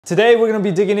Today we're going to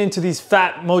be digging into these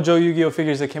PhatMojo Yu-Gi-Oh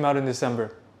figures that came out in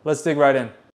December. Let's dig right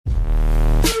in.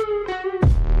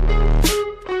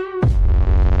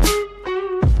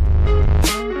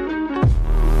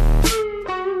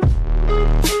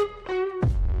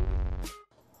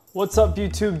 What's up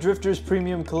YouTube, Drifters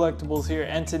Premium Collectibles here,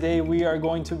 and today we are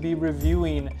going to be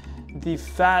reviewing the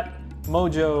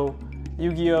PhatMojo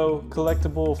Yu-Gi-Oh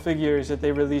collectible figures that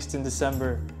they released in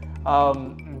December.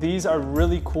 These are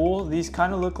really cool. These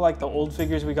kind of look like the old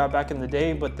figures we got back in the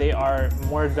day, but they are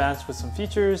more advanced with some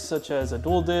features such as a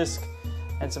dual disc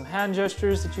and some hand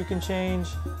gestures that you can change.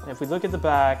 And if we look at the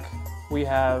back, we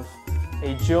have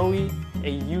a Joey,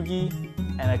 a Yugi,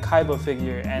 and a Kaiba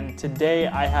figure. And today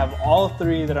I have all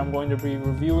three that I'm going to be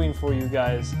reviewing for you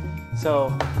guys.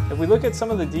 So if we look at some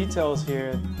of the details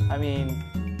here, I mean,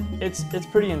 it's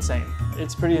pretty insane.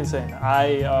 It's pretty insane.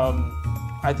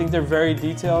 I think they're very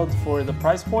detailed for the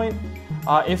price point.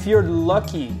 If you're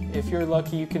lucky,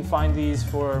 you can find these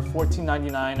for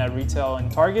 $14.99 at retail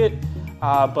and Target,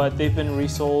 but they've been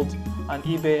resold on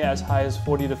eBay as high as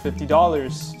 $40 to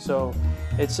 $50. So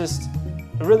it's just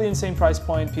a really insane price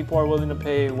point. People are willing to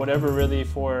pay whatever really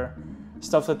for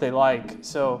stuff that they like.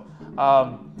 So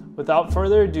without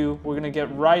further ado, we're gonna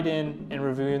get right in and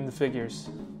reviewing the figures.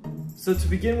 So to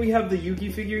begin, we have the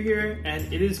Yugi figure here,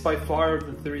 and it is by far of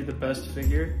the three the best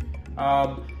figure.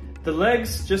 The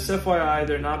legs, just FYI,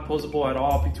 they're not posable at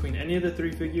all between any of the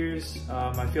three figures.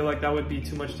 I feel like that would be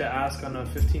too much to ask on a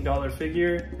 $15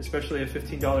 figure, especially a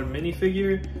 $15 mini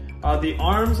figure. The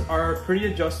arms are pretty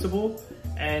adjustable,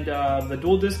 and the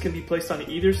dual disc can be placed on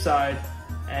either side,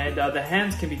 and the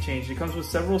hands can be changed. It comes with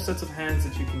several sets of hands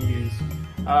that you can use.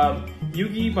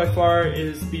 Yugi by far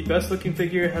is the best looking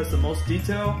figure, has the most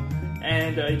detail,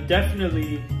 and it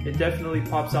definitely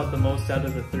pops out the most out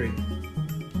of the three.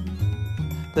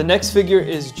 The next figure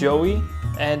is Joey,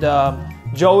 and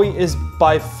Joey is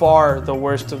by far the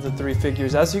worst of the three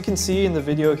figures. As you can see in the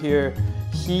video here,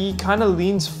 he kind of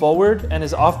leans forward and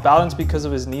is off balance because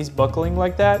of his knees buckling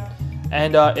like that,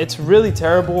 and it's really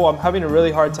terrible. I'm having a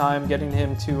really hard time getting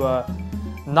him to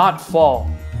not fall.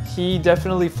 He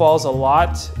definitely falls a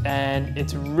lot, and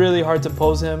it's really hard to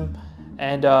pose him,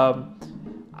 and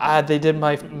they did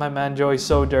my man Joey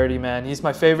so dirty, man. He's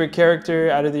my favorite character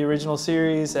out of the original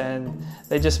series, and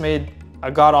they just made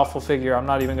a god-awful figure. I'm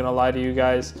not even gonna lie to you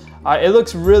guys. It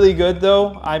looks really good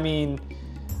though. I mean,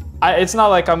 it's not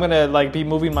like I'm gonna be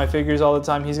moving my figures all the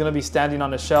time. He's gonna be standing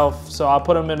on a shelf, so I'll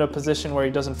put him in a position where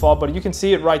he doesn't fall, but you can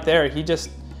see it right there. He just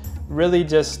really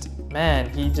man,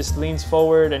 he just leans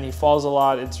forward and he falls a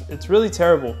lot. It's really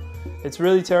terrible. It's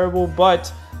really terrible,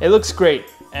 but it looks great.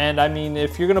 And I mean,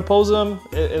 if you're gonna pose them,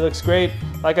 it looks great.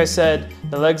 Like I said,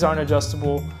 the legs aren't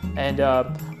adjustable, and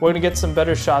we're gonna get some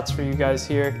better shots for you guys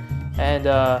here. And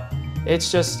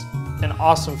it's just an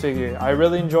awesome figure. I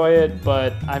really enjoy it,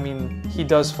 but I mean, he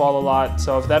does fall a lot.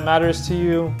 So if that matters to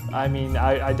you, I mean,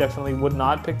 I definitely would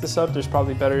not pick this up. There's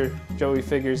probably better Joey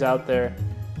figures out there.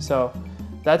 So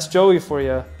that's Joey for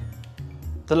you.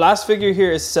 The last figure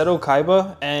here is Seto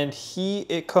Kaiba, and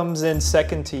it comes in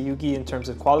second to Yugi in terms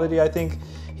of quality, I think.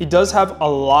 He does have a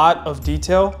lot of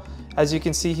detail. As you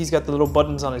can see, he's got the little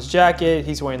buttons on his jacket.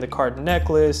 He's wearing the card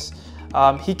necklace.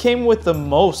 He came with the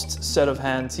most set of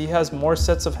hands. He has more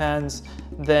sets of hands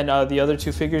than the other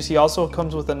two figures. He also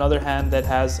comes with another hand that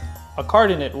has a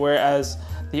card in it, whereas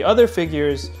the other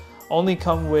figures only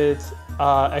come with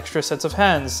extra sets of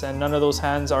hands, and none of those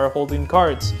hands are holding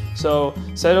cards. So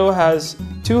Seto has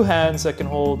two hands that can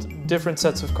hold different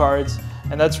sets of cards,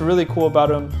 and that's really cool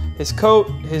about him. His coat,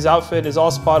 his outfit is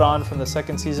all spot on from the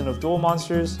second season of Duel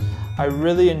Monsters. I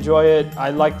really enjoy it.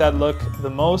 I like that look the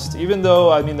most, even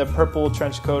though, I mean, the purple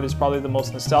trench coat is probably the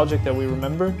most nostalgic that we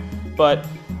remember, but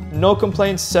no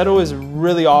complaints. Seto is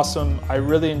really awesome. I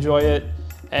really enjoy it,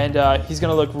 and he's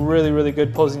gonna look really, really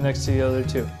good posing next to the other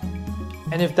two.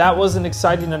 And if that wasn't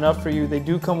exciting enough for you, they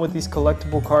do come with these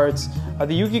collectible cards. The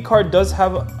Yugi card does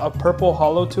have a purple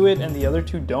holo to it, and the other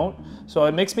two don't. So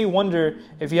it makes me wonder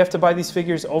if you have to buy these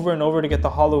figures over and over to get the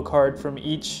holo card from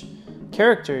each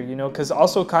character, you know, because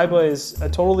also Kaiba is a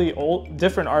totally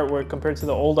different artwork compared to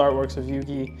the old artworks of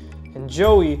Yugi and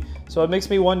Joey. So it makes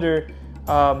me wonder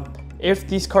if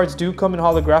these cards do come in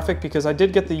holographic, because I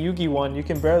did get the Yugi one. You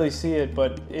can barely see it,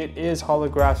 but it is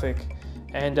holographic.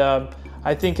 And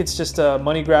I think it's just a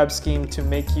money grab scheme to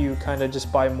make you kind of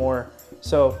just buy more.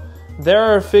 So there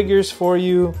are figures for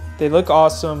you. They look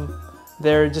awesome.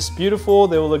 They're just beautiful.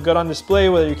 They will look good on display,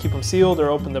 whether you keep them sealed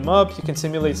or open them up. You can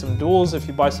simulate some duels if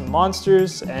you buy some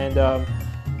monsters, and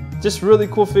just really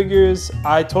cool figures.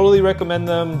 I totally recommend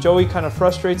them. Joey kind of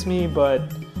frustrates me, but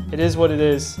it is what it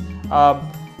is.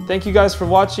 Thank you guys for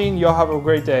watching. Y'all have a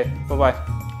great day.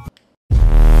 Bye-bye.